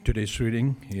Today's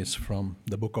reading is from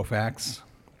the book of Acts,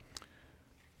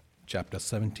 chapter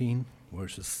 17,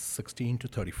 verses 16 to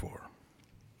 34.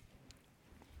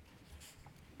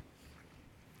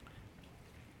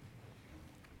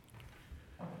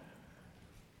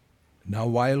 Now,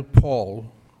 while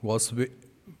Paul was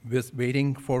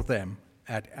waiting for them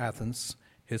at Athens,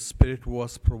 his spirit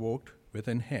was provoked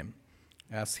within him,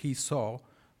 as he saw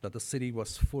that the city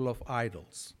was full of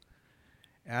idols.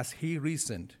 As he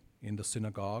reasoned in the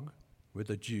synagogue with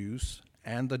the Jews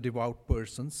and the devout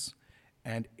persons,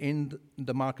 and in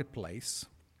the marketplace,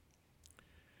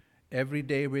 every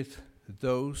day with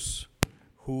those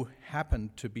who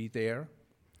happened to be there,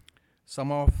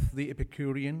 some of the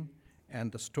Epicurean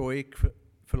and the Stoic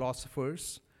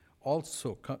philosophers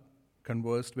also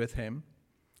conversed with him,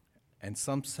 and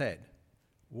some said,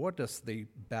 "What does the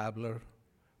babbler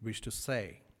wish to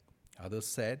say?" Others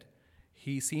said,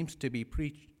 "He seems to be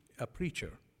a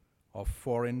preacher of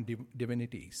foreign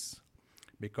divinities,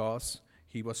 because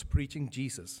he was preaching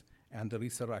Jesus and the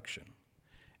resurrection."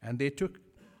 And they took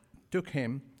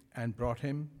him and brought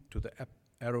him to the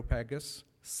Areopagus,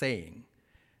 saying,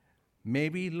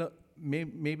 Maybe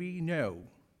know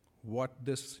what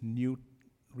this new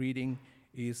reading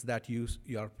is that you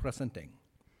are presenting.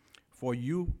 For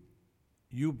you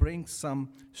bring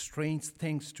some strange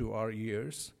things to our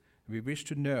ears. We wish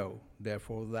to know,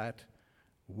 therefore, that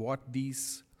what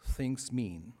these things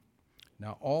mean.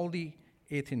 Now all the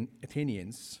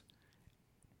Athenians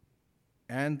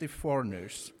and the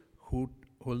foreigners who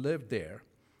lived there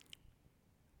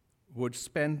would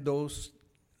spend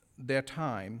their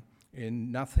time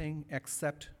in nothing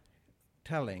except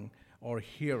telling or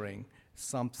hearing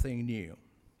something new.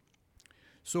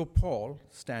 So Paul,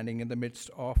 standing in the midst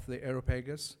of the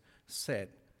Areopagus, said,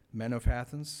 "Men of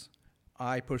Athens,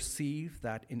 I perceive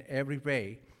that in every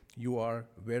way you are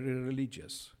very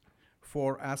religious.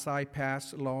 For as I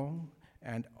passed along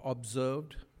and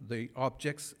observed the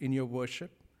objects of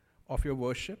your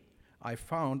worship, I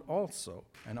found also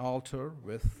an altar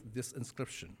with this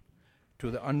inscription,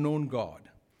 to the unknown God.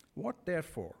 What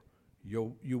therefore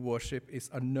you worship is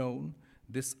unknown.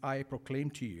 This I proclaim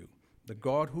to you, the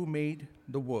God who made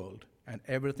the world and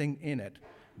everything in it,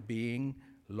 being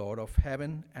Lord of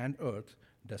heaven and earth,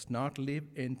 does not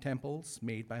live in temples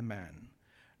made by man,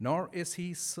 nor is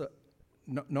he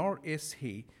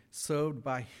served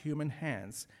by human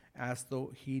hands as though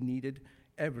he needed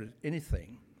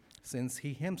anything, since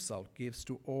he himself gives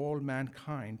to all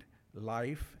mankind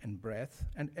life and breath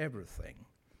and everything.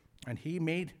 And he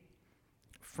made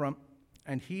from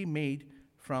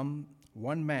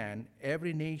one man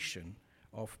every nation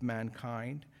of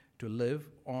mankind to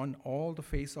live on all the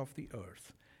face of the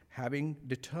earth, having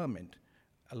determined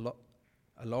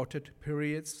allotted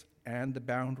periods and the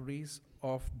boundaries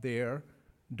of their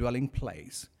dwelling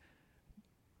place,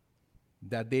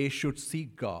 that they should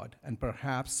seek God and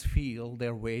perhaps feel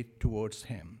their way towards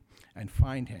him and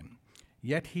find him.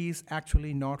 Yet he is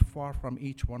actually not far from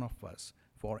each one of us,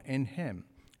 for in him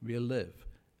we live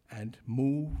and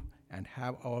move and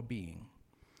have our being.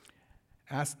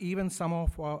 As even some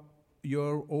of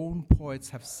your own poets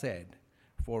have said,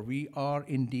 for we are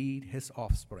indeed his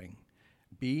offspring.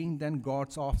 Being then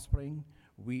God's offspring,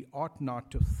 we ought not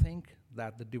to think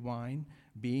that the divine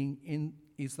being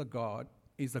is a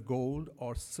gold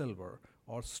or silver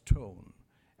or stone,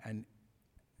 an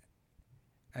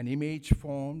image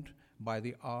formed by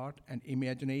the art and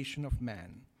imagination of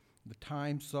man. The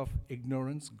times of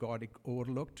ignorance God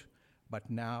overlooked, but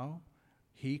now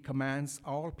he commands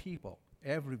all people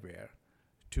everywhere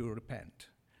to repent,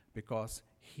 because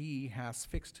he has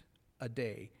fixed a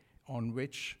day on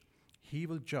which he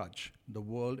will judge the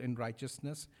world in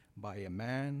righteousness by a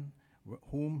man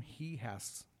whom he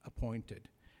has appointed.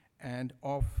 And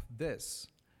of this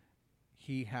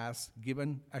he has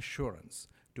given assurance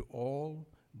to all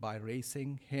by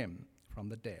raising him from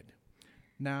the dead.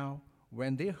 Now,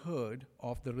 when they heard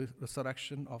of the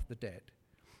resurrection of the dead,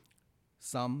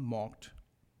 some mocked,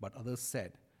 but others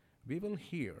said, We will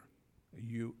hear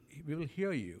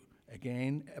you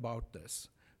again about this."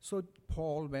 So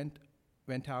Paul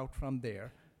went out from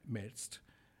their midst,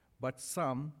 but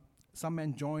some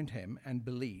men joined him and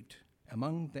believed,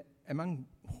 among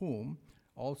whom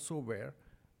also were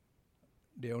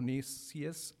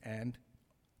Dionysius,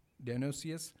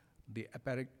 the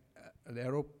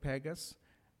Areopagus,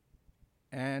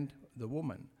 and the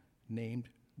woman named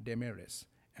Damaris,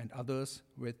 and others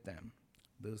with them.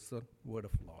 This is the word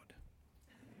of the Lord.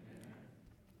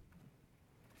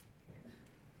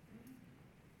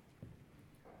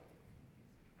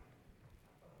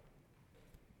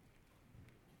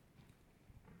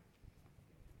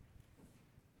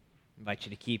 invite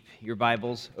you to keep your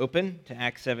Bibles open to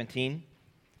Acts 17,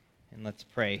 and let's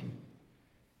pray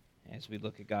as we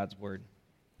look at God's Word.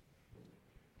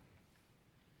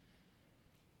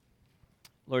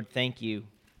 Lord, thank you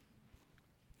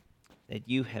that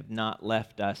you have not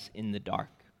left us in the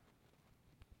dark,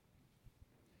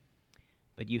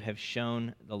 but you have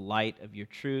shown the light of your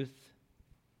truth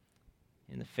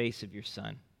in the face of your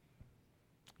Son.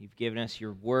 You've given us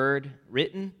your Word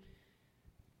written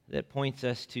that points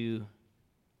us to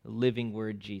the living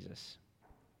Word, Jesus.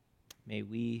 May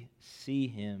we see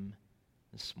him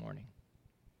this morning.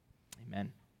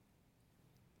 Amen.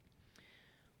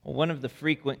 Well, one of the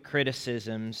frequent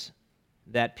criticisms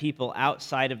that people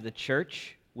outside of the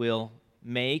church will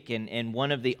make, and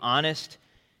one of the honest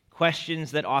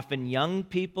questions that often young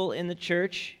people in the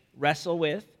church wrestle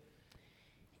with,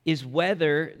 is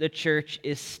whether the church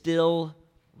is still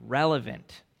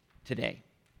relevant today.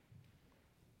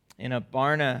 In a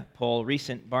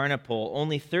recent Barna poll,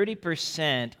 only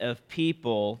 30% of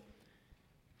people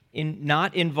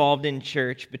not involved in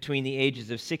church between the ages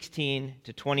of 16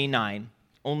 to 29,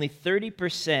 only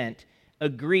 30%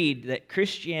 agreed that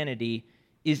Christianity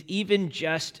is even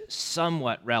just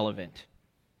somewhat relevant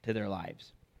to their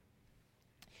lives.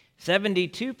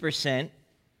 72%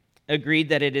 agreed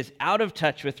that it is out of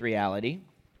touch with reality,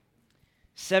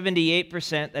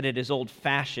 78% that it is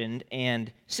old-fashioned,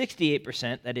 and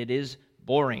 68% that it is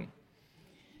boring.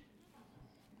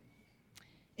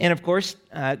 And of course,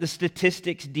 the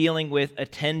statistics dealing with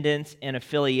attendance and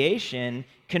affiliation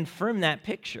confirm that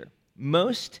picture.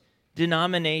 Most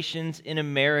denominations in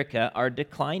America are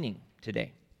declining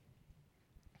today.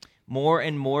 More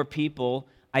and more people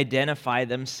identify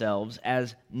themselves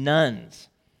as nuns,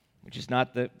 which is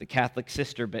not the Catholic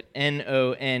sister, but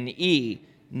N-O-N-E,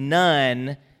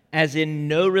 none, as in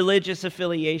no religious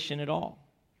affiliation at all.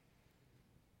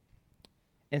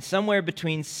 And somewhere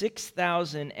between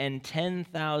 6,000 and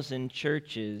 10,000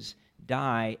 churches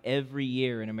die every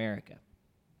year in America.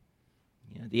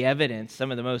 The evidence,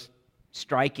 some of the most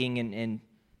striking and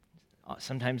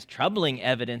sometimes troubling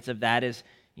evidence of that is,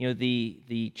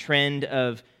 the trend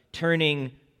of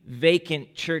turning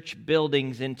vacant church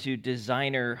buildings into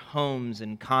designer homes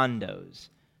and condos.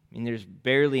 There's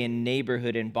barely a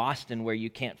neighborhood in Boston where you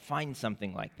can't find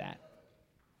something like that.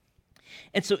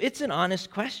 And so it's an honest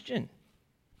question.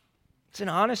 It's an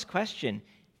honest question.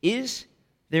 Is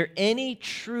there any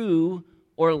true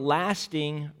or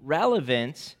lasting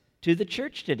relevance to the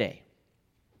church today?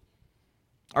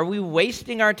 Are we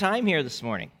wasting our time here this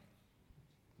morning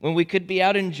when we could be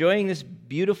out enjoying this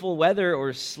beautiful weather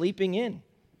or sleeping in?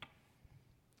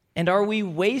 And are we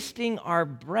wasting our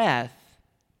breath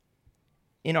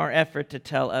in our effort to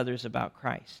tell others about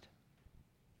Christ?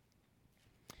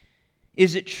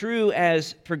 Is it true,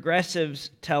 as progressives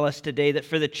tell us today, that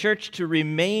for the church to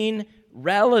remain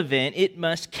relevant, it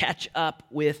must catch up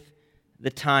with the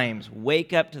times,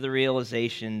 wake up to the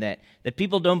realization that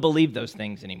people don't believe those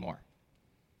things anymore?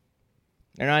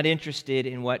 They're not interested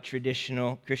in what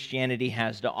traditional Christianity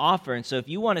has to offer. And so if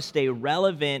you want to stay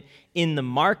relevant in the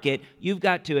market, you've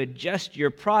got to adjust your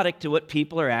product to what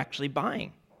people are actually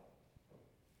buying.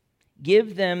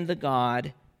 Give them the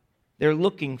God they're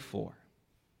looking for,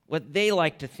 what they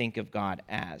like to think of God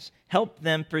as. Help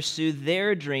them pursue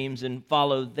their dreams and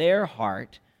follow their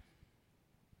heart.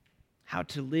 How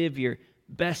to live your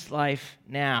best life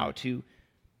now, to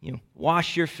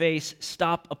wash your face,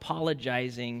 stop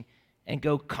apologizing, and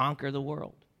go conquer the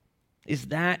world. Is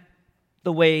that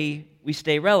the way we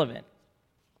stay relevant?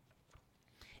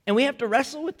 And we have to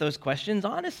wrestle with those questions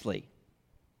honestly.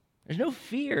 There's no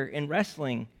fear in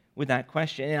wrestling with that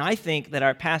question. And I think that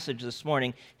our passage this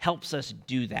morning helps us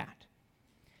do that.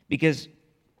 Because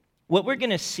what we're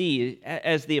going to see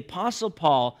as the Apostle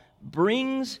Paul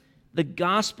brings the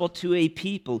gospel to a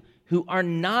people who are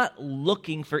not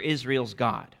looking for Israel's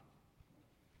God.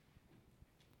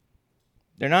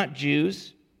 They're not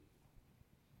Jews.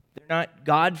 They're not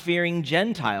God-fearing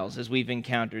Gentiles, as we've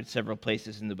encountered several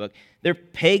places in the book. They're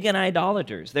pagan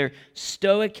idolaters. They're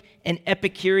Stoic and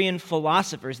Epicurean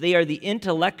philosophers. They are the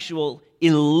intellectual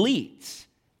elites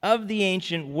of the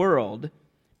ancient world,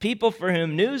 people for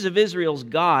whom news of Israel's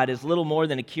God is little more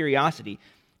than a curiosity.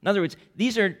 In other words,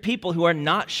 these are people who are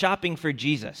not shopping for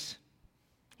Jesus.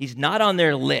 He's not on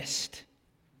their list.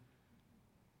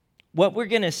 What we're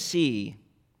going to see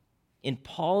in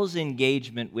Paul's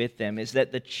engagement with them is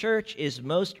that the church is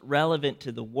most relevant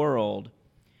to the world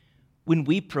when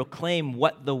we proclaim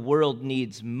what the world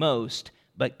needs most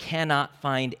but cannot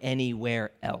find anywhere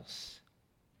else.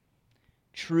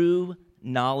 True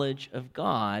knowledge of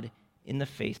God in the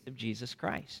face of Jesus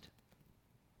Christ.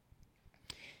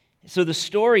 So the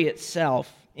story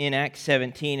itself in Acts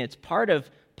 17, it's part of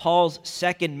Paul's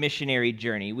second missionary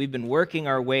journey. We've been working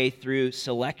our way through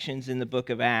selections in the book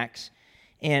of Acts,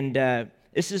 and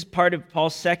this is part of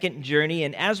Paul's second journey,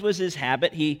 and as was his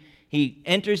habit, he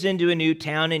enters into a new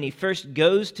town, and he first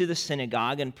goes to the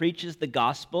synagogue and preaches the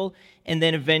gospel, and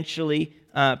then eventually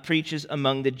preaches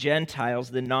among the Gentiles,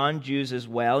 the non-Jews as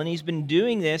well. And he's been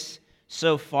doing this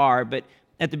so far, but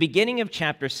at the beginning of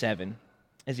chapter 7,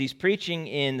 as he's preaching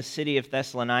in the city of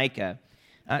Thessalonica,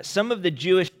 some of the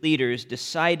Jewish leaders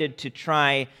decided to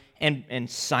try and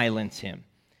silence him.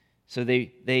 So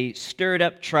they stirred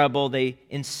up trouble, they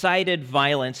incited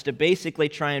violence to basically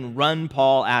try and run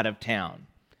Paul out of town.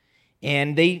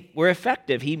 And they were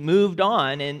effective. He moved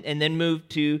on and then moved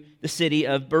to the city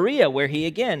of Berea, where he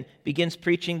again begins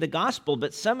preaching the gospel.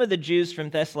 But some of the Jews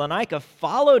from Thessalonica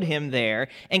followed him there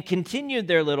and continued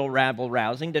their little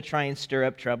rabble-rousing to try and stir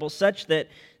up trouble, such that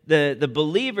the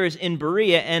believers in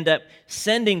Berea end up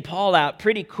sending Paul out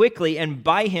pretty quickly and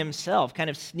by himself,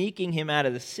 kind of sneaking him out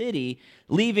of the city,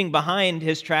 leaving behind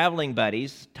his traveling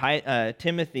buddies,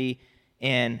 Timothy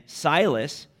and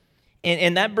Silas.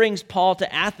 And that brings Paul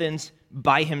to Athens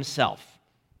by himself.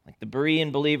 Like the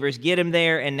Berean believers get him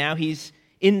there, and now he's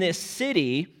in this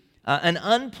city, an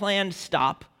unplanned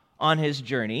stop on his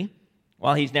journey,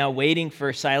 while he's now waiting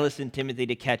for Silas and Timothy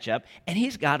to catch up, and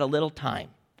he's got a little time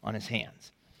on his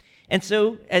hands. And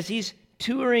so as he's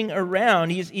touring around,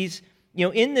 he's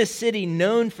in this city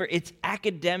known for its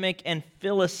academic and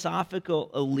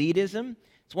philosophical elitism.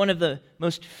 It's one of the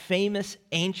most famous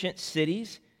ancient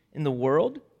cities in the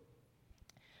world.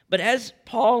 But as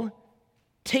Paul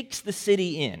takes the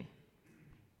city in,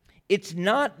 it's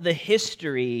not the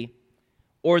history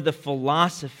or the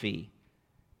philosophy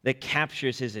that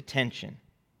captures his attention.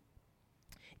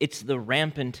 It's the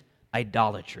rampant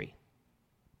idolatry.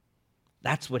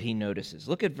 That's what he notices.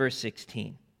 Look at verse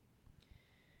 16.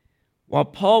 While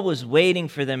Paul was waiting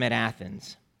for them at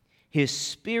Athens, his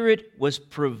spirit was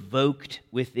provoked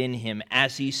within him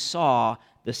as he saw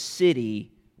the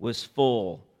city was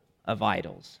full of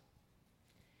idols.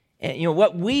 And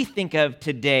what we think of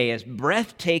today as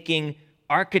breathtaking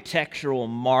architectural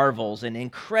marvels and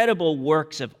incredible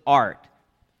works of art,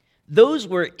 those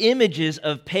were images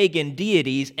of pagan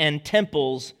deities and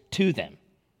temples to them.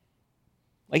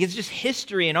 Like, it's just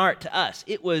history and art to us.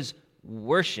 It was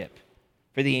worship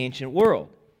for the ancient world.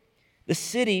 The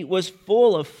city was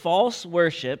full of false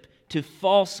worship to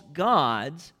false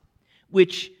gods,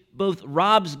 which both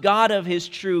robs God of his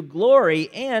true glory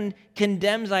and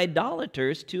condemns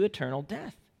idolaters to eternal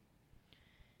death.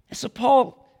 And so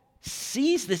Paul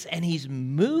sees this and he's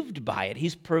moved by it.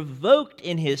 He's provoked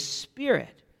in his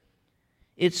spirit.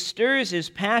 It stirs his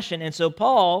passion, and so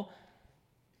Paul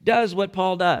does what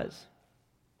Paul does.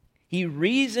 He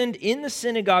reasoned in the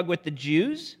synagogue with the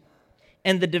Jews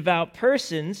and the devout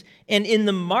persons, and in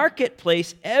the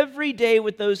marketplace every day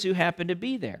with those who happened to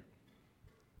be there.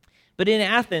 But in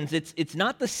Athens, it's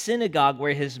not the synagogue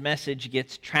where his message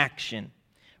gets traction.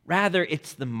 Rather,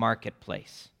 it's the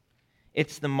marketplace.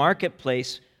 It's the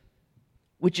marketplace,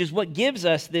 which is what gives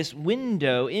us this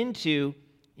window into,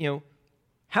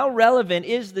 how relevant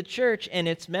is the church and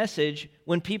its message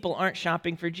when people aren't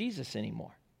shopping for Jesus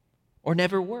anymore, or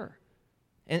never were.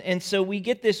 And so we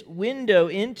get this window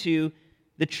into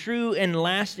the true and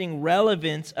lasting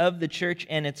relevance of the church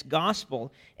and its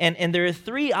gospel. And there are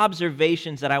three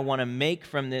observations that I want to make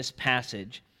from this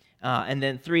passage, and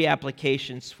then three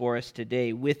applications for us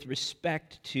today with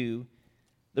respect to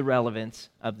the relevance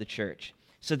of the church.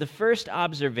 So the first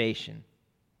observation,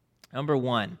 number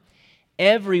one,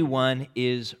 everyone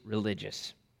is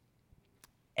religious.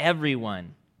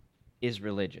 Everyone is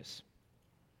religious.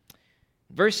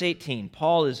 Verse 18,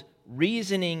 Paul is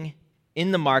reasoning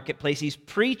in the marketplace. He's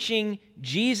preaching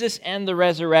Jesus and the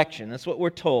resurrection. That's what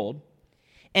we're told.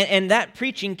 And that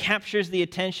preaching captures the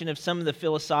attention of some of the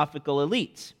philosophical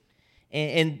elites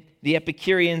and the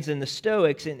Epicureans and the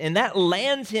Stoics. And that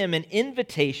lands him an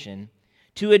invitation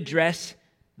to address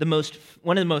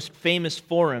one of the most famous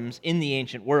forums in the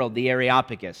ancient world, the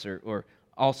Areopagus, or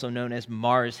also known as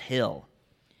Mars Hill.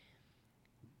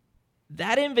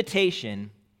 That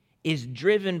invitation is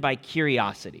driven by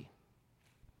curiosity.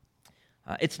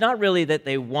 It's not really that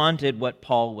they wanted what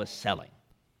Paul was selling.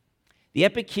 The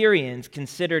Epicureans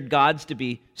considered gods to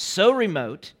be so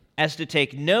remote as to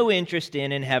take no interest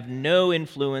in and have no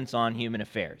influence on human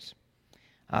affairs.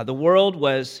 The world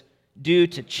was due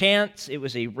to chance. It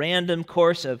was a random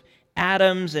course of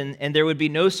atoms, and there would be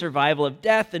no survival of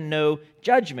death and no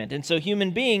judgment. And so human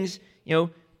beings,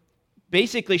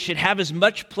 basically should have as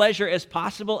much pleasure as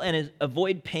possible and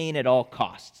avoid pain at all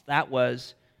costs. That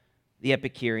was the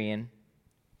Epicurean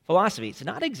philosophy. It's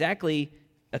not exactly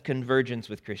a convergence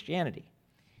with Christianity.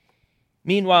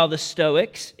 Meanwhile, the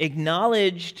Stoics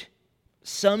acknowledged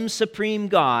some supreme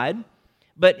God,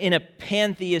 but in a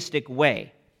pantheistic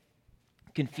way,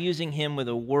 confusing him with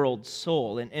a world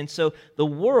soul. And so the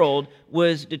world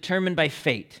was determined by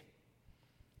fate.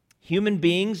 Human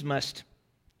beings must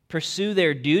pursue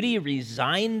their duty,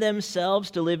 resign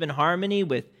themselves to live in harmony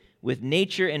with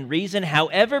nature and reason,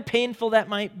 however painful that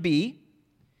might be,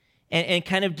 and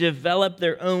kind of develop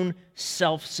their own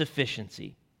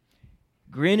self-sufficiency.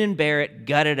 Grin and bear it,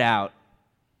 gut it out.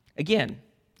 Again,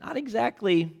 not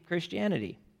exactly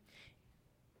Christianity.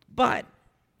 But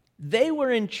they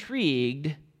were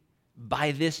intrigued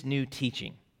by this new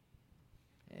teaching.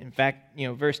 In fact,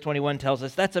 verse 21 tells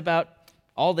us that's about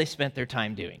all they spent their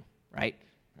time doing, right?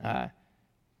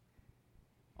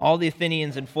 All the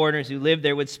Athenians and foreigners who lived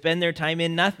there would spend their time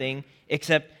in nothing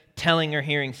except telling or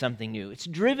hearing something new. It's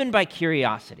driven by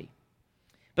curiosity.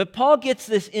 But Paul gets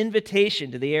this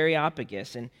invitation to the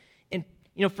Areopagus, and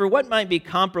for what might be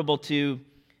comparable to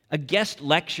a guest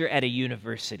lecture at a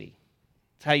university.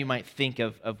 That's how you might think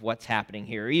of what's happening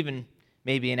here, or even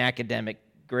maybe an academic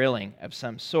grilling of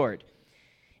some sort.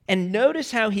 And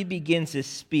notice how he begins his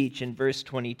speech in verse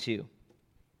 22.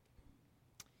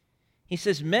 He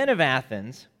says, "Men of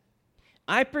Athens,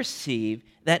 I perceive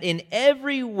that in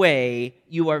every way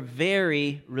you are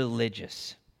very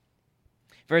religious.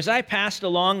 For as I passed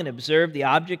along and observed the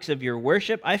objects of your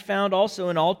worship, I found also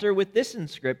an altar with this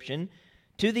inscription,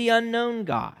 'To the unknown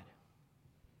God.'"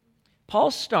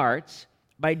 Paul starts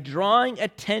by drawing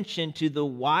attention to the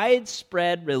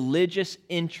widespread religious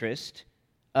interest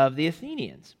of the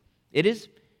Athenians. It is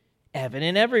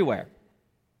evident everywhere.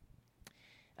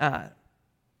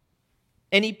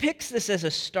 And he picks this as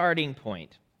a starting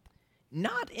point,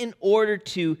 not in order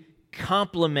to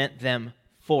compliment them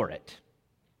for it,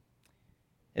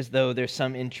 as though there's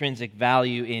some intrinsic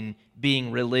value in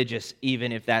being religious,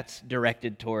 even if that's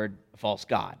directed toward a false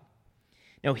god.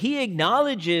 No, he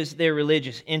acknowledges their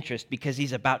religious interest because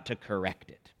he's about to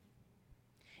correct it,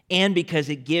 and because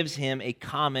it gives him a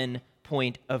common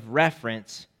point of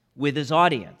reference with his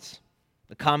audience,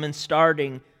 the common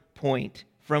starting point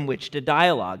from which to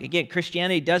dialogue. Again,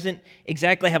 Christianity doesn't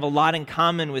exactly have a lot in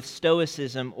common with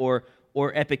Stoicism or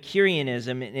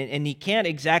Epicureanism, and he can't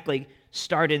exactly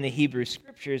start in the Hebrew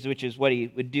Scriptures, which is what he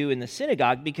would do in the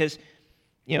synagogue, because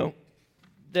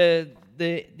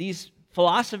these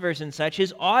philosophers and such,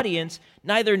 his audience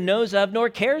neither knows of nor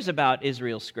cares about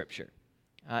Israel's Scripture.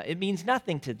 It means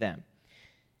nothing to them.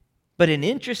 But an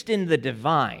interest in the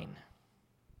divine,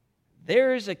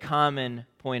 there's a common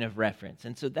point of reference.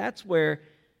 And so that's where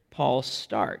Paul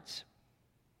starts,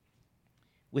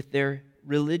 with their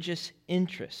religious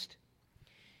interest.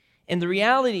 And the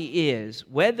reality is,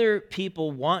 whether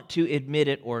people want to admit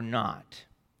it or not,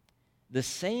 the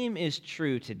same is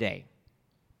true today.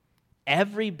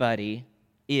 Everybody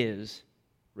is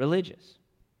religious,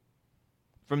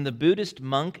 from the Buddhist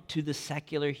monk to the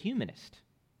secular humanist,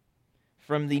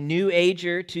 from the New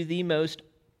Ager to the most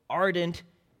ardent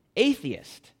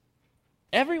atheist.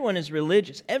 Everyone is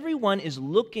religious. Everyone is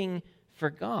looking for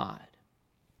God.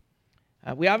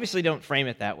 We obviously don't frame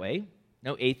it that way.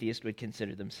 No atheist would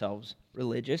consider themselves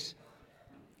religious.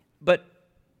 But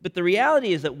the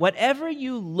reality is that whatever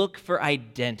you look for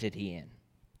identity in,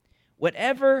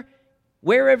 wherever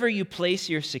you place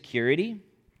your security,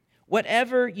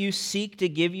 whatever you seek to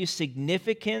give you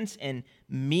significance and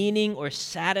meaning or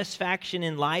satisfaction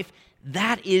in life,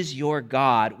 that is your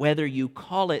God, whether you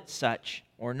call it such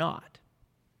or not.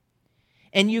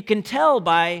 And you can tell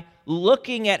by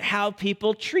looking at how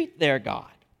people treat their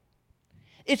God.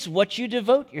 It's what you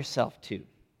devote yourself to.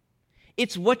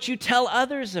 It's what you tell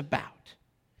others about.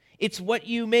 It's what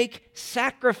you make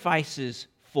sacrifices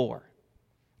for.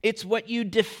 It's what you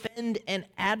defend and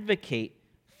advocate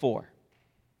for.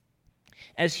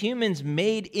 As humans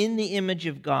made in the image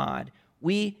of God,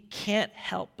 we can't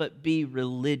help but be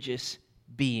religious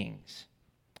beings,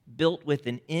 built with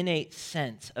an innate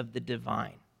sense of the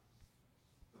divine.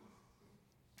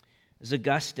 As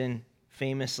Augustine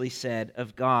famously said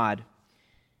of God,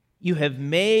 "You have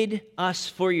made us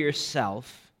for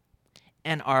yourself,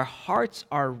 and our hearts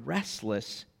are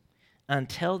restless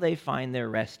until they find their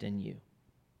rest in you."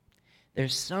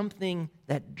 There's something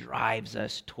that drives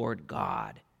us toward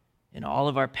God in all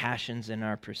of our passions and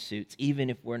our pursuits, even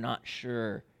if we're not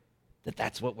sure that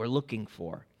that's what we're looking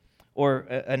for. Or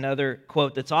another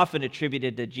quote that's often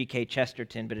attributed to G.K.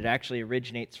 Chesterton, but it actually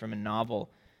originates from a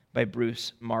novel by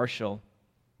Bruce Marshall.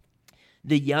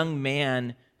 "The young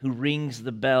man who rings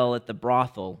the bell at the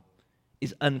brothel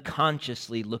is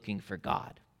unconsciously looking for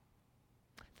God."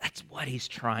 That's what he's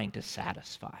trying to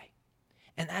satisfy.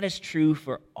 And that is true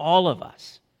for all of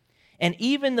us. And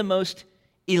even the most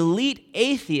elite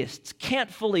atheists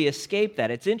can't fully escape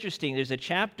that. It's interesting. There's a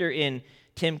chapter in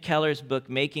Tim Keller's book,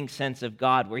 Making Sense of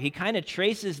God, where he kind of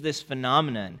traces this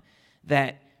phenomenon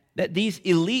that these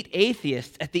elite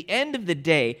atheists, at the end of the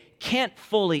day, can't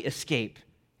fully escape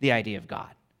the idea of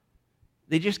God.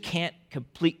 They just can't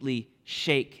completely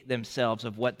shake themselves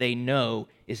of what they know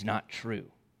is not true.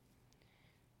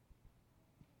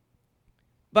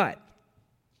 But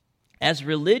as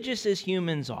religious as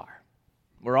humans are,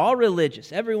 we're all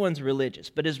religious, everyone's religious,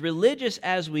 but as religious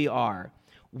as we are,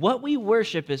 what we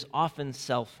worship is often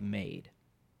self-made.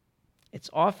 It's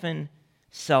often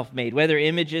self-made, whether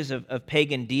images of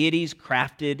pagan deities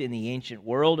crafted in the ancient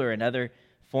world or in other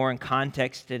foreign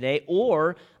contexts today,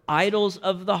 or idols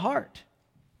of the heart,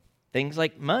 things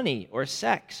like money or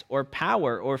sex or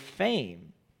power or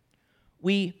fame.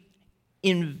 We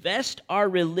invest our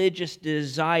religious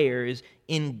desires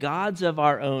in gods of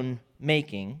our own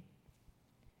making,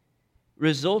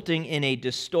 resulting in a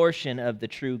distortion of the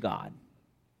true God.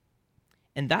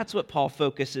 And that's what Paul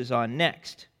focuses on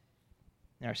next.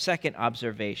 Our second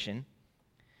observation,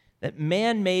 that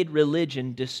man-made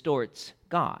religion distorts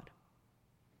God.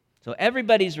 So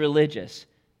everybody's religious.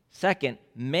 Second,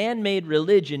 man-made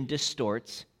religion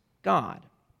distorts God.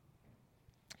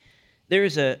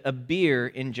 There's a beer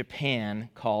in Japan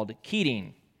called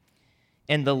Kirin,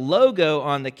 and the logo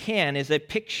on the can is a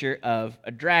picture of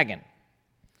a dragon.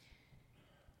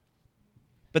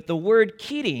 But the word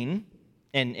Kirin,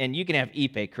 and you can have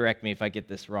Ipe correct me if I get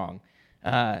this wrong,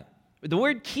 the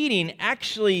word Kirin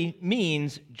actually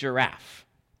means giraffe.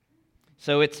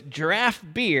 So it's giraffe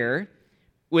beer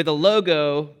with a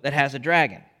logo that has a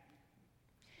dragon.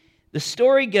 The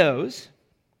story goes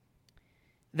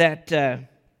that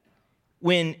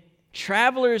when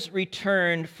travelers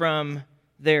returned from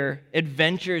their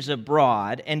adventures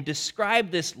abroad and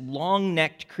described this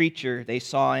long-necked creature they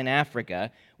saw in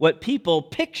Africa, what people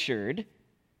pictured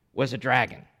was a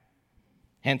dragon,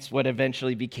 hence what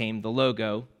eventually became the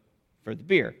logo for the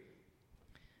beer.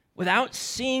 Without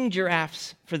seeing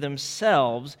giraffes for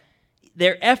themselves,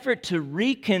 their effort to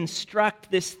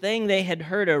reconstruct this thing they had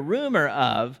heard a rumor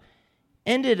of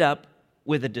ended up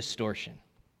with a distortion.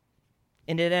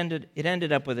 And it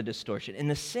ended up with a distortion. And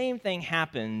the same thing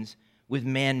happens with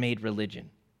man-made religion.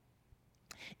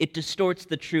 It distorts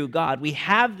the true God. We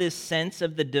have this sense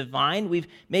of the divine. We've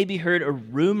maybe heard a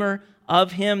rumor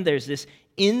of him. There's this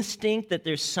instinct that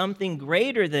there's something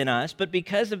greater than us, but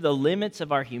because of the limits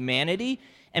of our humanity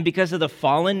and because of the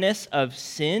fallenness of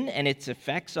sin and its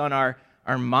effects on our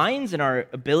minds and our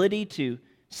ability to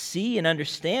see and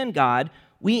understand God,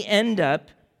 we end up,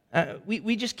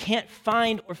 we just can't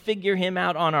find or figure him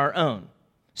out on our own.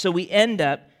 So we end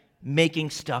up making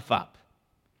stuff up.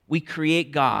 We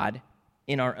create God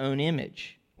in our own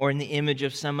image or in the image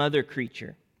of some other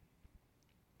creature.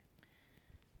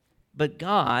 But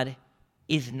God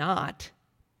is not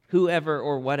whoever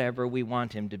or whatever we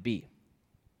want him to be.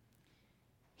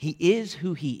 He is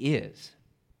who he is.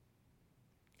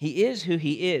 He is who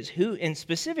he is, and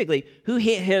specifically who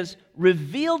he has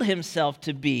revealed himself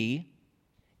to be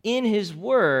in his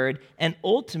word and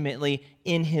ultimately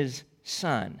in his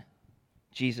Son,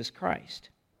 Jesus Christ.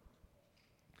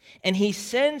 And he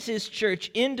sends his church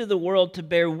into the world to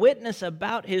bear witness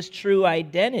about his true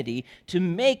identity, to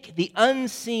make the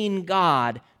unseen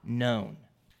God known.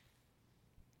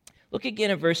 Look again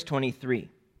at verse 23.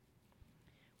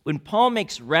 When Paul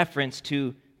makes reference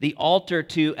to the altar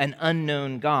to an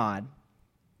unknown God,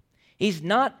 he's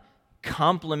not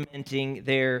complimenting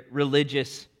their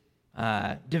religious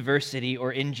diversity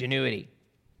or ingenuity,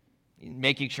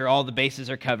 making sure all the bases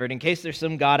are covered. In case there's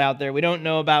some God out there we don't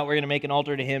know about, we're going to make an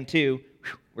altar to him too.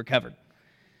 Whew, we're covered.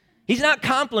 He's not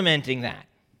complimenting that.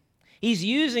 He's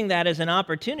using that as an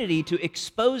opportunity to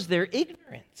expose their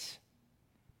ignorance.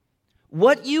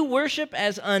 What you worship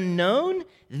as unknown,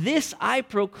 this I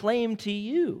proclaim to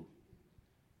you.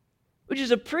 Which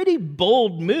is a pretty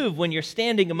bold move when you're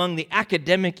standing among the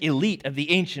academic elite of the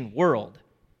ancient world.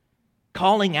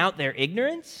 Calling out their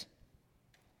ignorance?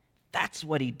 That's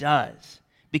what he does,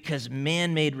 because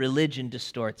man-made religion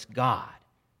distorts God.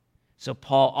 So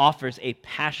Paul offers a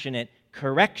passionate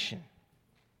correction.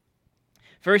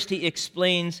 First, he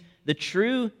explains the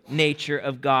true nature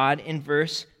of God in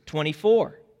verse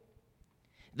 24.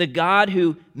 The God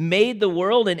who made the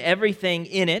world and everything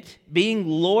in it, being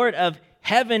Lord of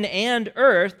heaven and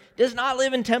earth, does not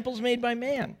live in temples made by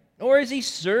man, nor is he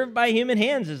served by human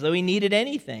hands as though he needed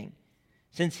anything,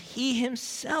 since he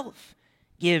himself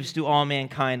gives to all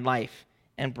mankind life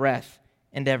and breath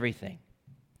and everything.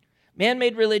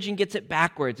 Man-made religion gets it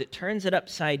backwards. It turns it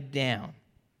upside down.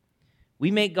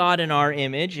 We make God in our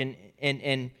image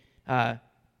and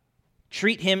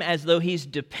treat him as though he's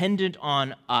dependent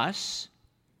on us,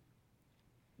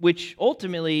 which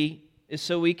ultimately is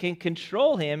so we can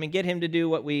control him and get him to do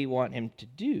what we want him to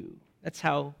do. That's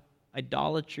how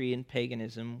idolatry and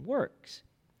paganism works.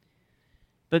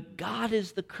 But God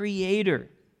is the creator.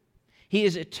 He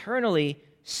is eternally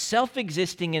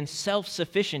self-existing and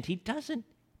self-sufficient. He doesn't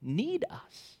need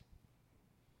us,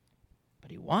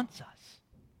 but he wants us.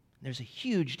 There's a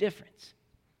huge difference.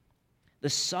 The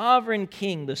sovereign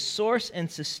king, the source and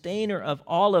sustainer of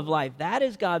all of life, that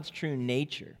is God's true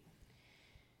nature.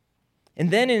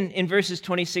 And then in verses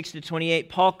 26 to 28,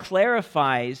 Paul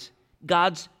clarifies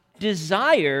God's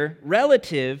desire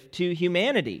relative to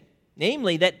humanity,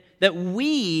 namely that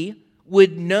we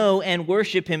would know and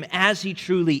worship him as he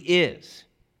truly is.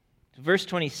 Verse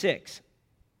 26,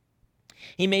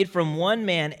 he made from one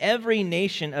man every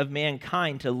nation of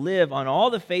mankind to live on all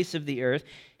the face of the earth,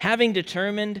 having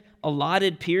determined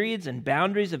allotted periods and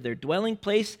boundaries of their dwelling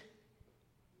place,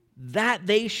 that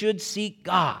they should seek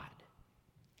God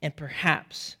and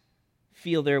perhaps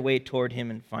feel their way toward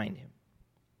him and find him.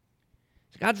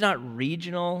 So God's not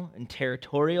regional and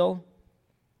territorial.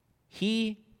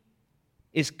 He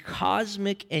is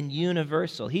cosmic and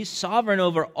universal. He's sovereign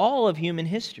over all of human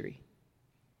history.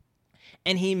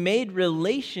 And he made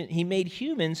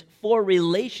humans for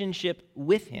relationship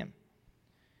with him.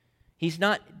 He's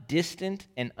not distant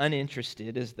and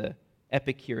uninterested, as the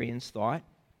Epicureans thought,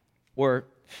 or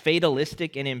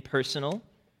fatalistic and impersonal,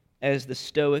 as the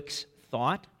Stoics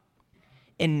thought.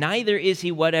 And neither is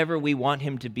he whatever we want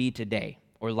him to be today,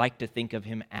 or like to think of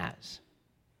him as.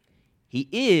 He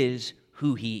is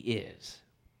who he is,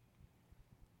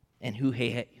 and who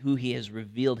he has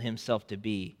revealed himself to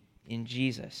be in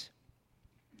Jesus.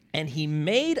 And he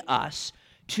made us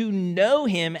to know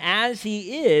him as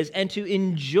he is and to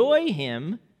enjoy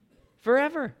him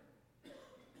forever.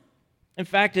 In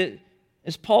fact,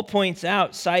 as Paul points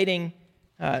out, citing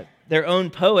their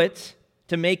own poets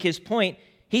to make his point,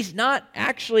 he's not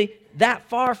actually that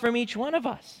far from each one of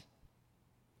us.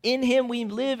 In him we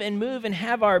live and move and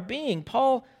have our being.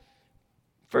 Paul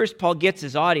gets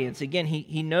his audience. Again,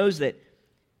 he knows that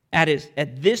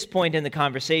at this point in the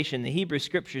conversation, the Hebrew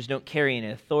Scriptures don't carry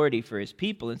any authority for his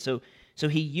people. And so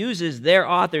he uses their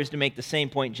authors to make the same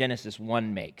point Genesis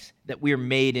 1 makes, that we're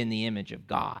made in the image of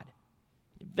God.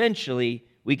 Eventually,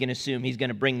 we can assume he's going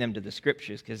to bring them to the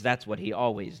Scriptures because that's what he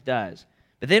always does.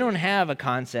 But they don't have a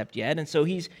concept yet, and so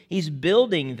he's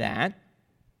building that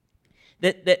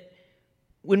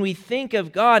when we think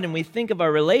of God and we think of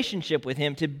our relationship with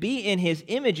him, to be in his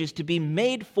image is to be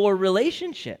made for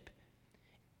relationship.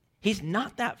 He's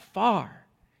not that far.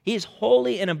 He is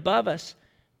holy and above us,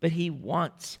 but he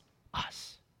wants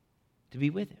us to be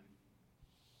with him.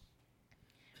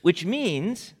 Which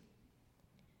means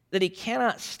that he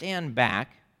cannot stand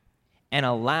back and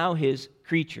allow his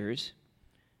creatures,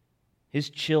 his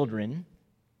children,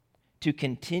 to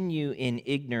continue in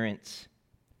ignorance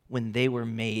when they were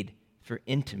made for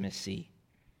intimacy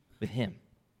with him.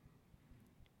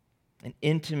 An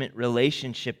intimate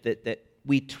relationship that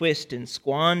we twist and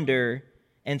squander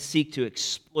and seek to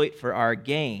exploit for our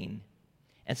gain.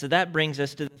 And so that brings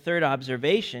us to the third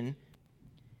observation,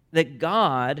 that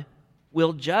God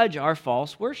will judge our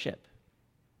false worship.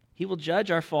 He will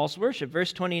judge our false worship.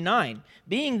 Verse 29,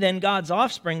 being then God's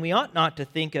offspring, we ought not to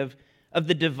think of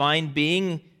the divine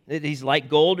being that he's like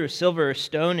gold or silver or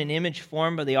stone, an image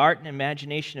formed by the art and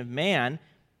imagination of man.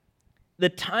 The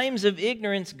times of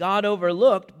ignorance God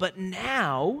overlooked, but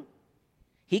now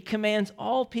he commands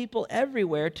all people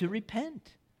everywhere to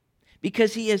repent,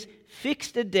 because he has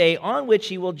fixed a day on which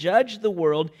he will judge the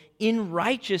world in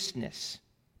righteousness.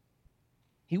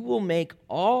 He will make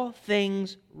all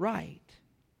things right.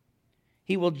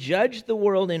 He will judge the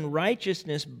world in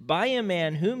righteousness by a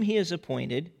man whom he has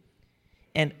appointed,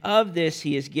 and of this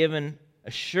he has given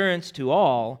assurance to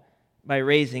all by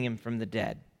raising him from the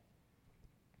dead.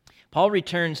 Paul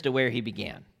returns to where he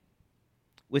began,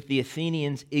 with the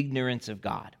Athenians' ignorance of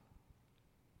God.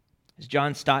 As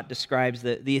John Stott describes,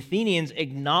 the Athenians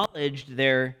acknowledged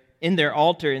in their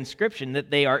altar inscription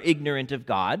that they are ignorant of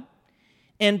God,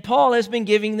 and Paul has been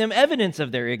giving them evidence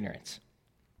of their ignorance.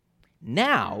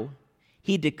 Now,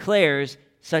 he declares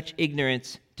such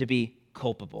ignorance to be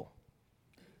culpable,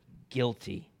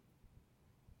 guilty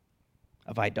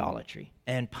of idolatry,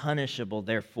 and punishable,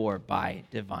 therefore, by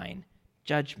divine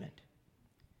judgment.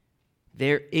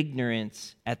 Their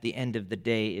ignorance at the end of the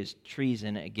day is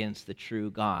treason against the true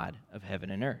God of heaven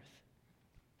and earth.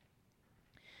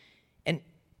 And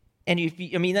And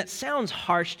that sounds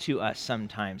harsh to us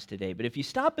sometimes today, but if you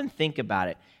stop and think about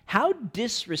it, how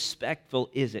disrespectful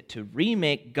is it to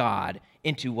remake God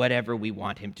into whatever we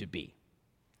want him to be?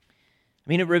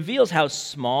 It reveals how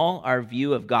small our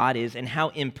view of God is and how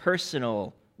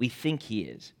impersonal we think he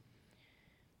is.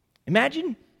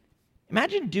 Imagine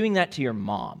doing that to your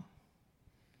mom.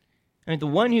 The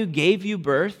one who gave you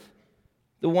birth,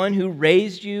 the one who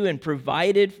raised you and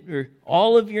provided for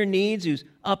all of your needs, who's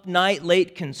up night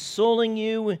late consoling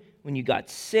you when you got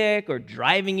sick or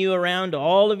driving you around to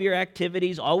all of your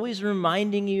activities, always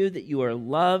reminding you that you are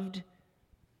loved.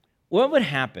 What would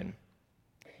happen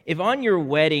if on your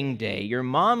wedding day your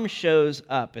mom shows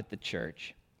up at the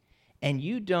church and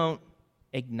you don't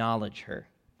acknowledge her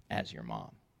as your mom?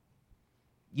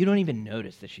 You don't even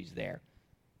notice that she's there.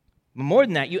 More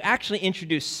than that, you actually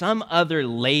introduce some other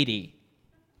lady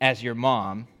as your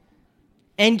mom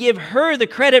and give her the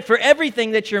credit for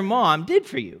everything that your mom did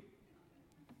for you.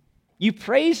 You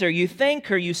praise her, you thank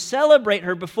her, you celebrate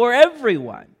her before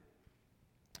everyone.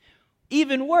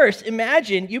 Even worse,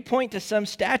 imagine you point to some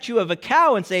statue of a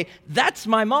cow and say, "That's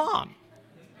my mom.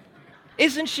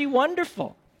 Isn't she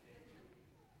wonderful?"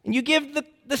 And you give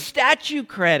the statue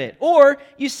credit. Or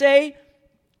you say,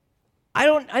 I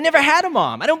never had a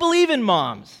mom. I don't believe in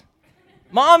moms.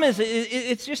 Mom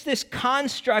it's just this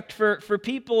construct for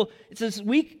people. It's this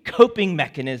weak coping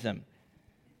mechanism.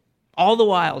 All the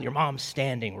while, your mom's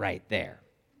standing right there.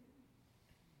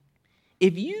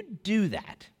 If you do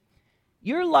that,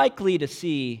 you're likely to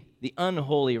see the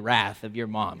unholy wrath of your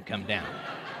mom come down.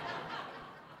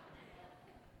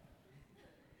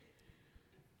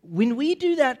 When we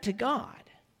do that to God,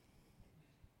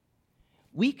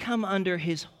 we come under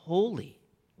his holy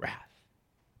wrath.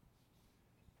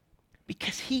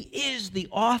 Because he is the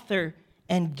author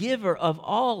and giver of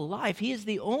all life. He is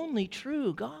the only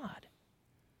true God.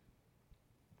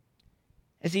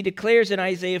 As he declares in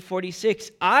Isaiah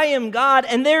 46, "I am God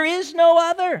and there is no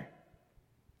other.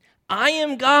 I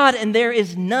am God and there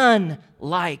is none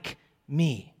like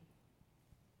me."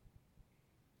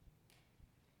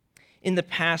 In the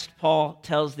past, Paul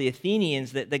tells the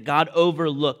Athenians that God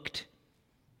overlooked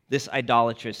this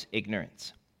idolatrous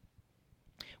ignorance,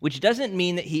 which doesn't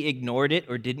mean that he ignored it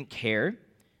or didn't care,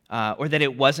 or that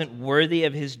it wasn't worthy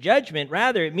of his judgment.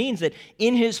 Rather, it means that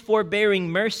in his forbearing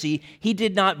mercy, he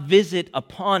did not visit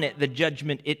upon it the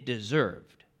judgment it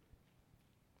deserved.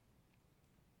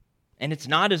 And it's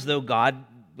not as though God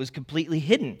was completely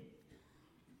hidden.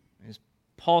 As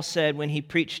Paul said when he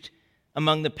preached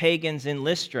among the pagans in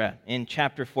Lystra in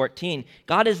chapter 14,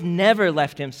 God has never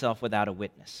left himself without a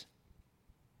witness.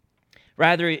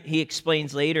 Rather, he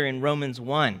explains later in Romans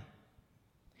 1,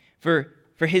 for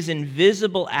his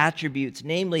invisible attributes,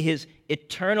 namely his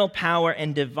eternal power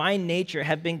and divine nature,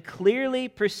 have been clearly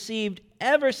perceived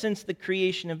ever since the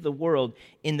creation of the world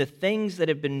in the things that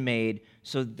have been made,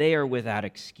 so they are without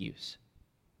excuse.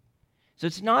 So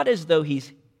it's not as though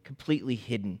he's completely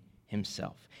hidden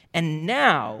himself. And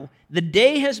now the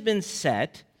day has been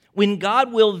set when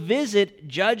God will visit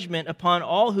judgment upon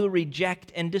all who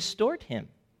reject and distort him,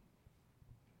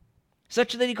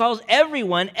 such that he calls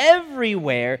everyone,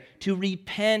 everywhere, to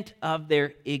repent of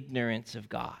their ignorance of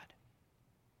God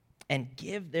and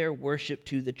give their worship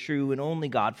to the true and only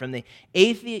God. From the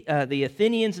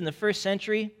Athenians in the first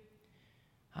century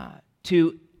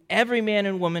to every man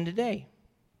and woman today.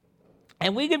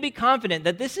 And we can be confident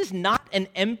that this is not an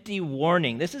empty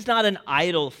warning. This is not an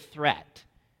idle threat.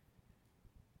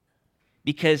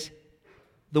 Because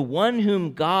the one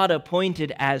whom God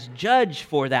appointed as judge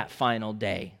for that final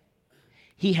day,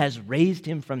 he has raised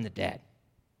him from the dead.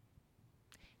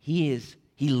 He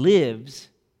lives,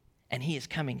 and he is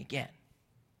coming again.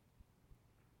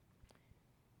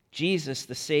 Jesus,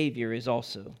 the Savior, is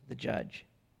also the judge.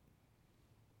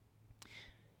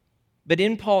 But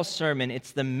in Paul's sermon,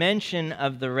 it's the mention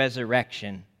of the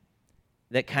resurrection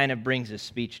that kind of brings his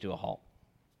speech to a halt.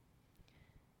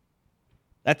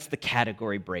 That's the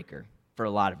category breaker for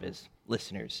a lot of his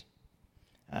listeners.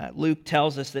 Luke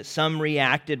tells us that some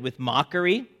reacted with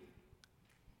mockery.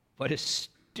 What a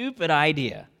stupid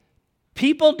idea.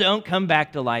 People don't come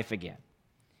back to life again.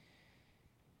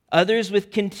 Others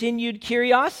with continued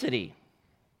curiosity.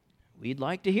 We'd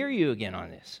like to hear you again on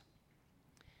this.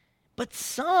 But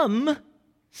some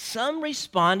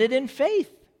responded in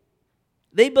faith.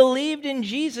 They believed in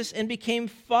Jesus and became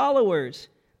followers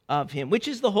of him, which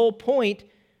is the whole point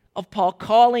of Paul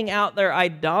calling out their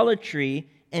idolatry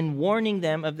and warning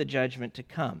them of the judgment to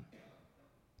come.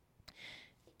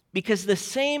 Because the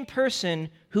same person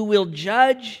who will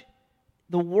judge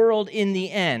the world in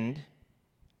the end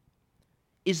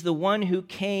is the one who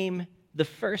came the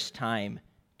first time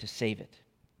to save it.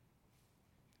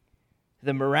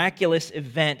 The miraculous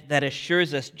event that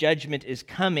assures us judgment is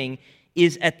coming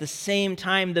is at the same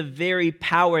time the very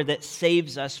power that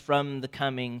saves us from the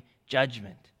coming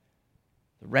judgment,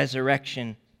 the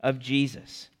resurrection of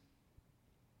Jesus.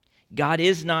 God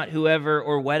is not whoever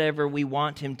or whatever we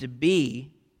want him to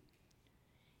be.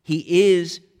 He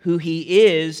is who he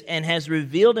is and has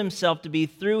revealed himself to be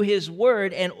through his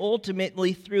word and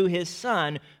ultimately through his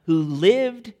Son, who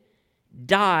lived,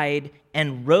 died,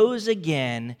 and rose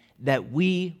again that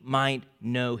we might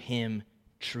know him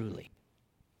truly.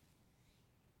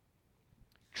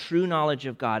 True knowledge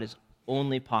of God is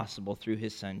only possible through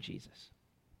his Son, Jesus.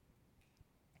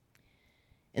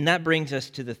 And that brings us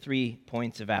to the 3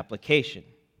 points of application.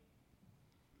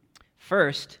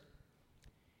 First,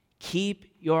 keep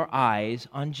your eyes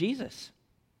on Jesus.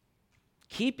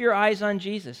 Keep your eyes on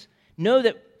Jesus. Know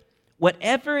that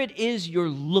whatever it is you're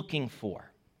looking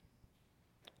for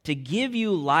to give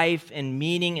you life and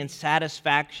meaning and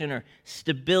satisfaction or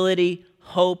stability,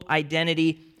 hope,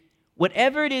 identity,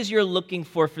 whatever it is you're looking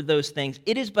for those things,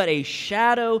 it is but a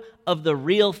shadow of the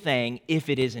real thing if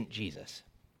it isn't Jesus.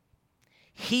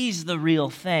 He's the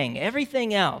real thing.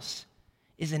 Everything else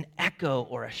is an echo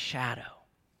or a shadow.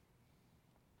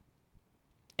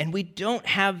 And we don't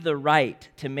have the right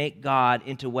to make God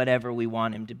into whatever we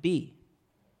want him to be.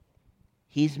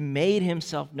 He's made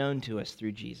himself known to us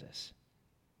through Jesus.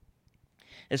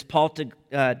 As Paul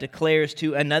declares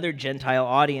to another Gentile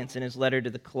audience in his letter to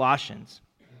the Colossians,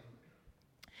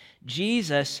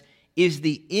 Jesus is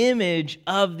the image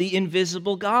of the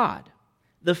invisible God,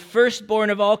 the firstborn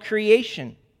of all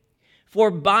creation. For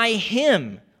by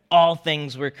him all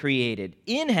things were created,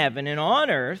 in heaven and on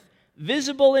earth,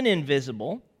 visible and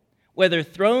invisible, whether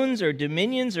thrones or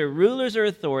dominions or rulers or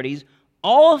authorities,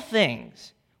 all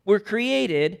things were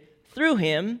created through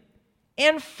him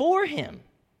and for him.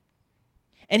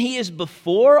 And he is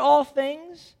before all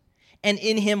things, and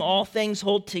in him all things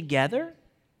hold together.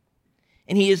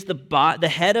 And he is the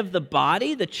head of the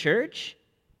body, the church.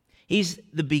 He's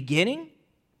the beginning,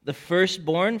 the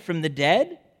firstborn from the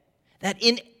dead, that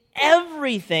in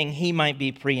everything he might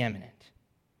be preeminent.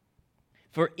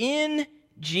 For in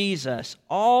Jesus,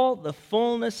 all the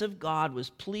fullness of God was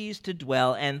pleased to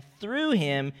dwell, and through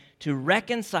him to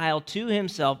reconcile to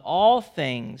himself all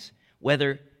things,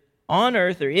 whether on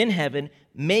earth or in heaven,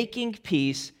 making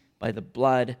peace by the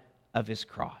blood of his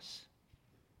cross.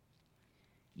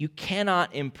 You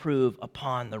cannot improve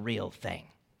upon the real thing.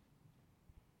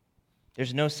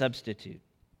 There's no substitute.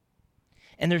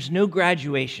 And there's no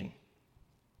graduation,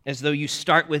 as though you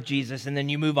start with Jesus and then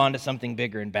you move on to something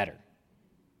bigger and better.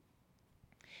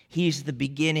 He's the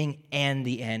beginning and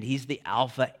the end. He's the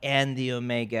Alpha and the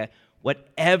Omega.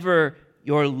 Whatever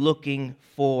you're looking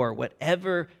for,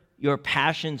 whatever your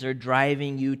passions are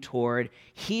driving you toward,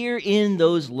 hear in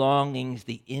those longings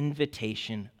the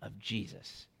invitation of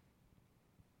Jesus.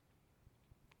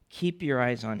 Keep your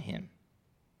eyes on him.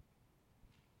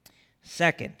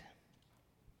 Second,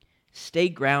 stay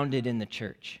grounded in the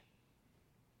church.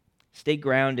 Stay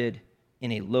grounded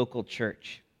in a local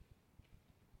church.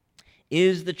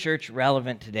 Is the church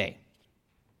relevant today?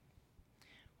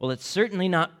 Well, it's certainly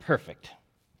not perfect.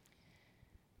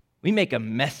 We make a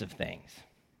mess of things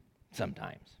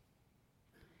sometimes.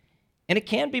 And it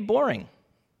can be boring.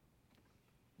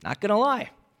 Not going to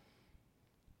lie.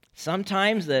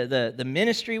 Sometimes the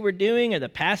ministry we're doing or the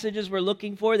passages we're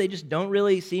looking for, they just don't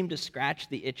really seem to scratch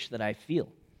the itch that I feel.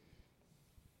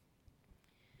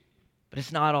 But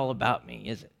it's not all about me,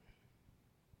 is it?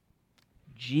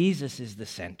 Jesus is the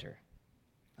center,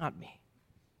 not me.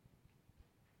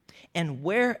 And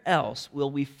where else will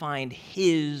we find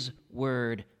his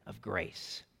word of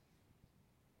grace?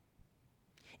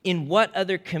 In what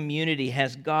other community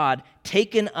has God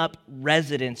taken up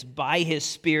residence by his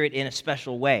Spirit in a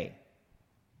special way?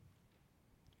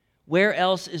 Where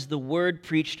else is the word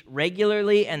preached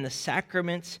regularly and the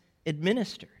sacraments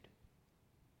administered?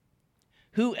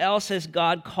 Who else has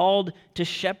God called to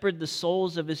shepherd the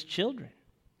souls of his children?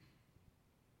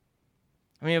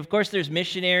 I mean, of course, there's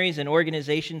missionaries and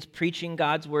organizations preaching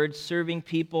God's word, serving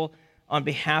people on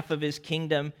behalf of his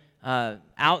kingdom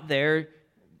out there,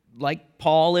 like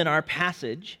Paul in our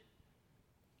passage.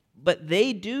 But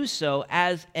they do so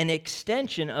as an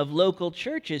extension of local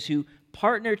churches who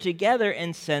partner together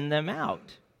and send them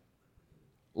out,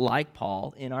 like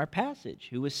Paul in our passage,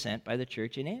 who was sent by the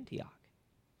church in Antioch.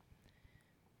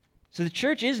 So the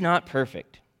church is not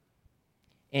perfect.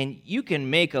 And you can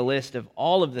make a list of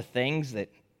all of the things that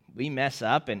we mess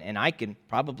up, and I can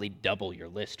probably double your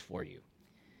list for you.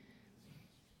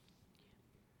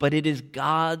 but it is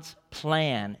God's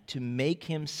plan to make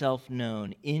himself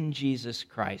known in Jesus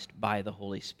Christ by the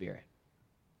Holy Spirit.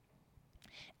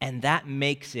 And that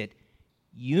makes it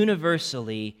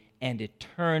universally and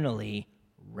eternally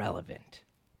relevant.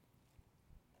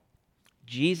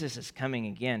 Jesus is coming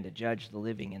again to judge the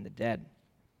living and the dead.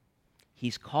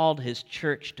 He's called his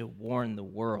church to warn the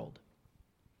world,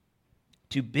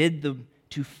 to bid them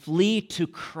to flee to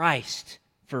Christ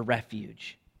for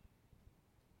refuge,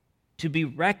 to be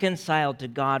reconciled to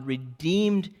God,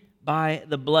 redeemed by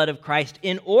the blood of Christ,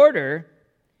 in order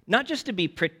not just to be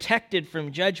protected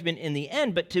from judgment in the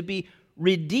end, but to be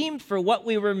redeemed for what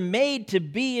we were made to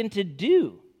be and to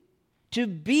do, to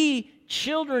be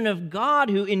children of God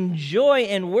who enjoy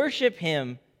and worship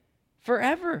him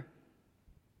forever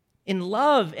in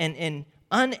love and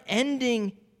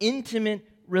unending, intimate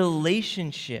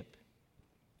relationship.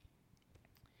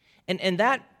 And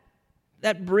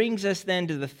that brings us then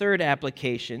to the third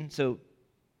application. So,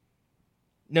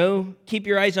 no, keep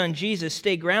your eyes on Jesus,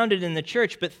 stay grounded in the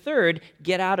church, but third,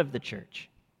 get out of the church.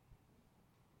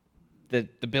 The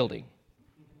building.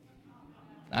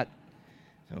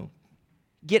 So,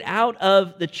 get out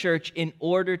of the church in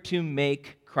order to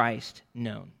make Christ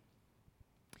known.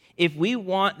 If we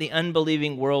want the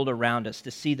unbelieving world around us to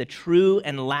see the true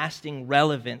and lasting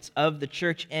relevance of the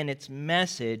church and its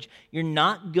message, you're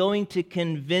not going to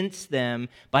convince them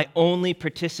by only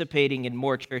participating in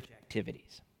more church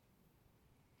activities.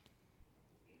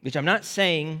 Which I'm not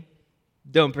saying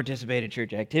don't participate in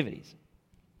church activities.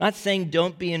 I'm not saying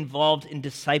don't be involved in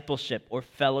discipleship or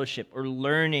fellowship or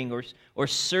learning or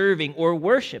serving or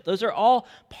worship. Those are all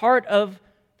part of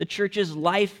the church's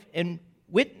life and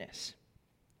witness.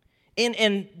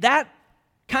 And that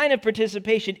kind of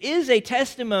participation is a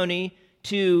testimony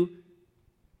to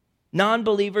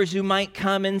non-believers who might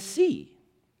come and see.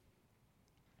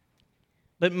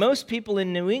 But most people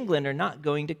in New England are not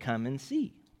going to come and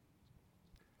see.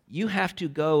 You have to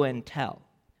go and tell.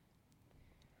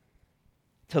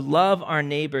 To love our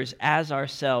neighbors as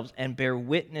ourselves and bear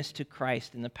witness to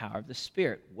Christ in the power of the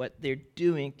Spirit, what they're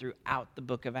doing throughout the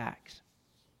book of Acts.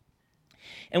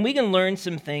 And we can learn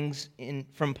some things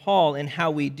from Paul in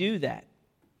how we do that.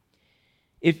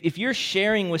 If you're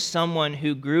sharing with someone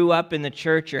who grew up in the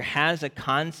church or has a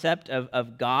concept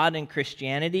of God and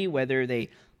Christianity, whether they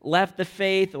left the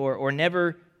faith or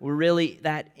never were really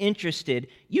that interested,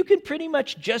 you can pretty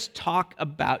much just talk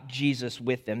about Jesus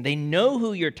with them. They know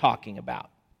who you're talking about.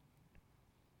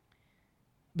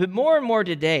 But more and more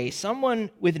today,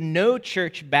 someone with no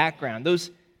church background,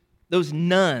 those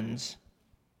nuns,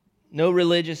 no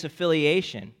religious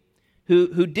affiliation,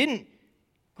 who didn't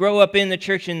grow up in the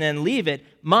church and then leave it,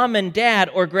 mom and dad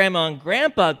or grandma and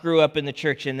grandpa grew up in the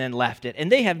church and then left it, and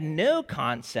they have no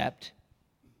concept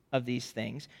of these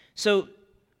things. So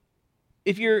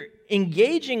if you're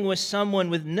engaging with someone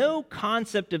with no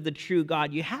concept of the true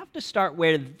God, you have to start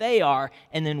where they are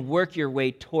and then work your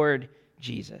way toward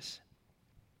Jesus.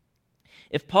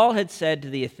 If Paul had said to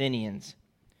the Athenians,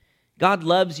 God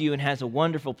loves you and has a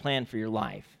wonderful plan for your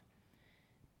life,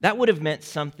 that would have meant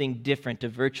something different to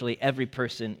virtually every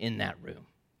person in that room,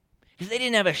 because they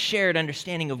didn't have a shared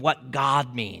understanding of what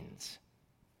God means.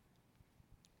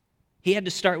 He had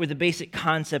to start with the basic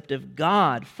concept of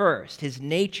God first, his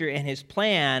nature and his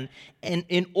plan, and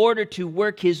in order to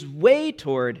work his way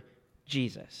toward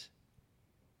Jesus.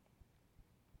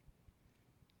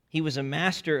 He was a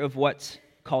master of what's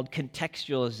called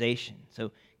contextualization,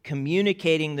 so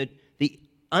communicating the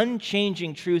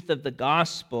unchanging truth of the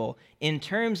gospel in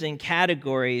terms and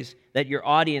categories that your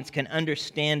audience can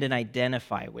understand and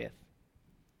identify with.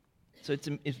 So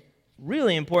it's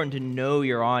really important to know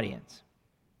your audience.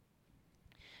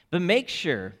 But make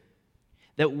sure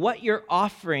that what you're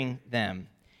offering them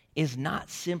is not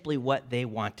simply what they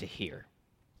want to hear.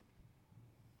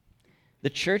 The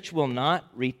church will not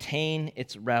retain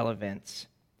its relevance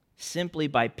simply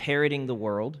by parroting the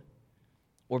world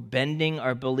or bending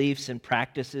our beliefs and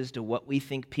practices to what we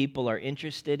think people are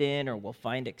interested in or will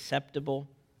find acceptable.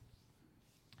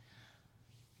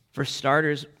 For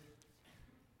starters,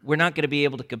 we're not going to be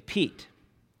able to compete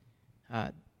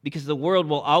because the world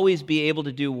will always be able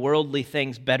to do worldly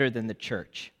things better than the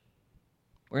church.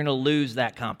 We're going to lose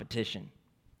that competition.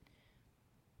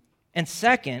 And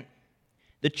second,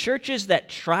 the churches that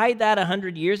tried that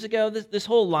 100 years ago, this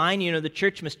whole line, the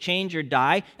church must change or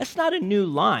die, that's not a new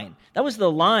line. That was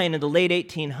the line in the late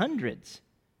 1800s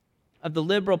of the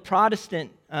liberal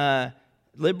Protestant,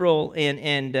 liberal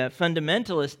and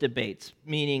fundamentalist debates,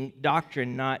 meaning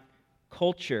doctrine, not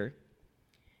culture.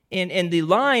 And the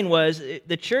line was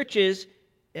the churches,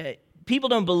 people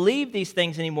don't believe these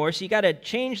things anymore, so you got to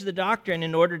change the doctrine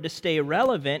in order to stay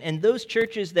relevant. And those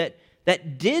churches that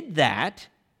did that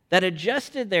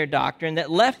adjusted their doctrine,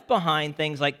 that left behind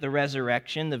things like the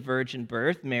resurrection, the virgin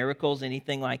birth, miracles,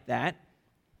 anything like that,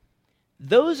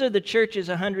 those are the churches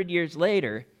 100 years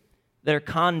later that are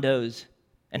condos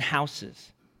and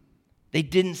houses. They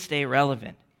didn't stay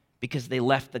relevant because they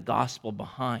left the gospel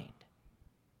behind.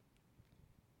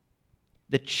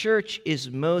 The church is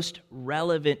most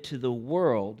relevant to the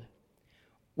world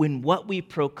when what we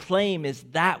proclaim is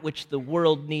that which the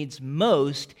world needs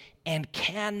most and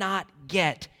cannot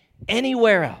get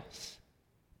anywhere else: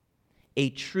 a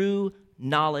true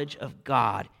knowledge of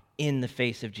God in the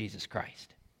face of Jesus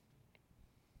Christ.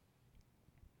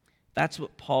 That's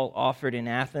what Paul offered in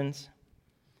Athens.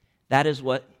 That is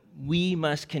what we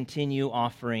must continue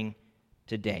offering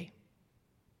today: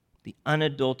 the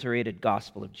unadulterated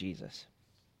gospel of Jesus.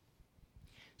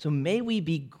 So may we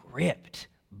be gripped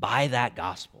by that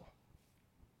gospel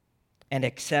and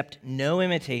accept no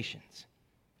imitations.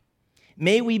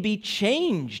 May we be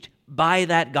changed by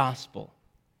that gospel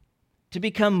to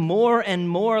become more and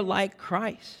more like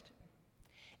Christ.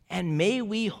 And may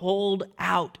we hold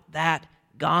out that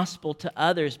gospel to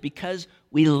others because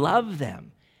we love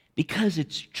them, because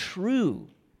it's true,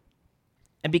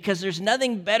 and because there's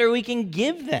nothing better we can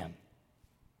give them,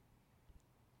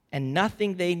 and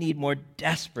nothing they need more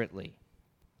desperately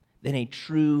than a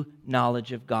true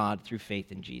knowledge of God through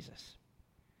faith in Jesus.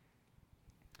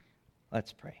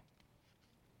 Let's pray.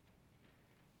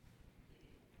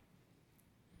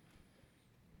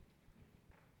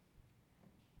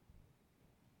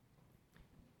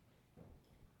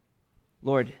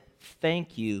 Lord,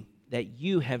 thank you that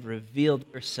you have revealed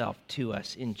yourself to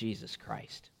us in Jesus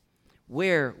Christ.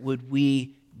 Where would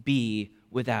we be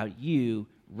without you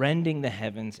rending the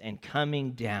heavens and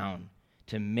coming down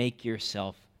to make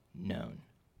yourself known?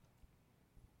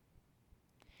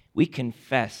 We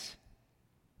confess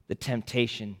the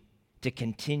temptation to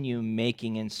continue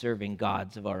making and serving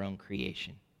gods of our own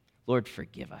creation. Lord,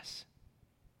 forgive us.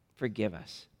 Forgive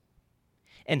us.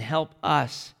 And help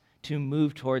us to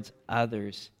move towards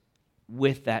others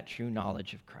with that true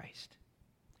knowledge of Christ.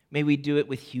 May we do it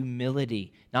with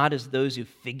humility, not as those who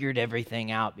figured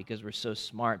everything out because we're so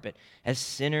smart, but as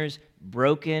sinners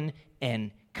broken and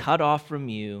cut off from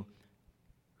you,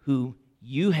 who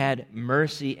you had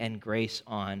mercy and grace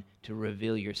on to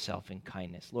reveal yourself in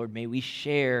kindness. Lord, may we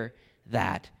share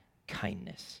that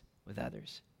kindness with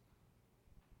others.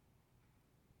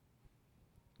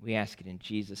 We ask it in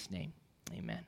Jesus' name. Amen.